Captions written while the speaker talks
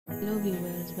Hello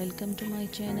viewers, welcome to my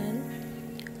channel.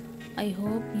 I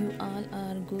hope you all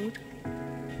are good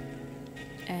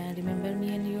and remember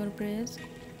me in your prayers.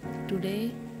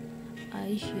 Today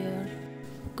I share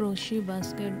crochet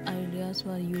basket ideas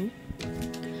for you,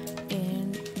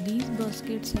 and these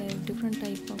baskets have different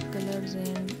type of colors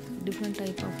and different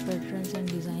type of patterns and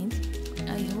designs.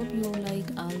 I hope you like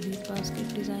all these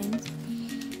basket designs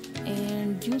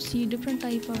and you see different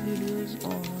type of videos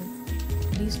on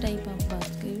these type of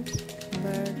baskets,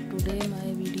 but today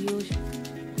my video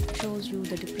shows you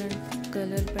the different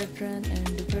color pattern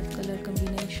and different color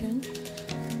combination.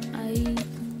 I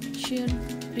share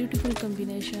beautiful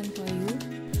combination for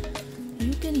you.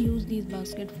 You can use these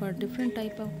baskets for different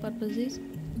type of purposes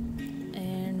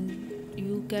and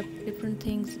you kept different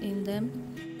things in them.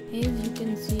 Here you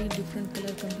can see different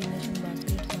color combination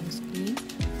baskets on screen,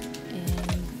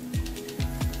 and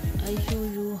I show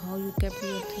you how you kept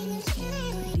your things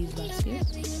in these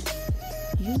baskets.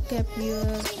 You kept your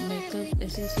makeup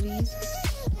accessories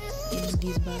in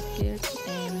these baskets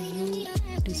and you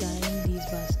design these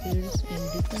baskets in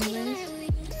different ways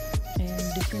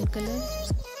and different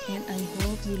colors, and I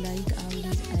hope you like all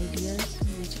these ideas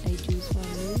which I choose for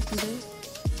you today.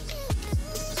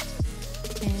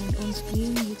 And on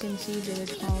screen you can see that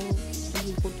how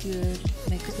you put your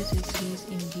makeup accessories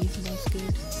in these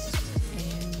baskets.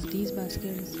 These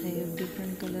baskets have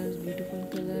different colors, beautiful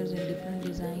colors and different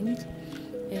designs,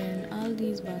 and all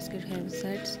these baskets have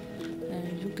sets,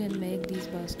 and you can make these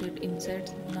baskets in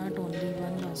sets, not only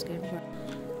one basket, but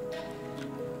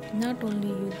not only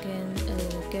you can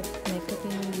keep makeup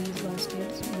in these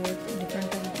baskets, but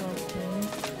different type of things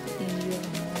in your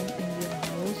home, in your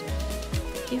house.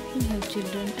 If you have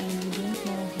children and you don't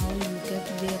know how you keep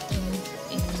their things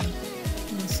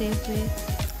in a safe way,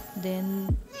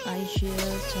 then I share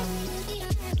some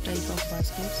type of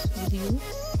baskets with you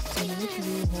in which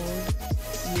you hold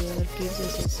your kids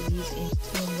accessories in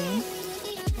them,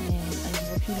 and I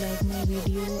hope you like my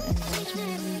video and watch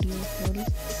my video full.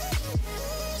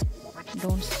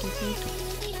 Don't skip it.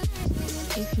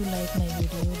 If you like my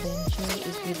video, then share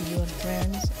it with your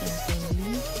friends and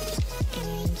family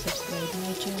and subscribe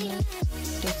my channel.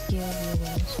 Take care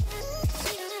viewers.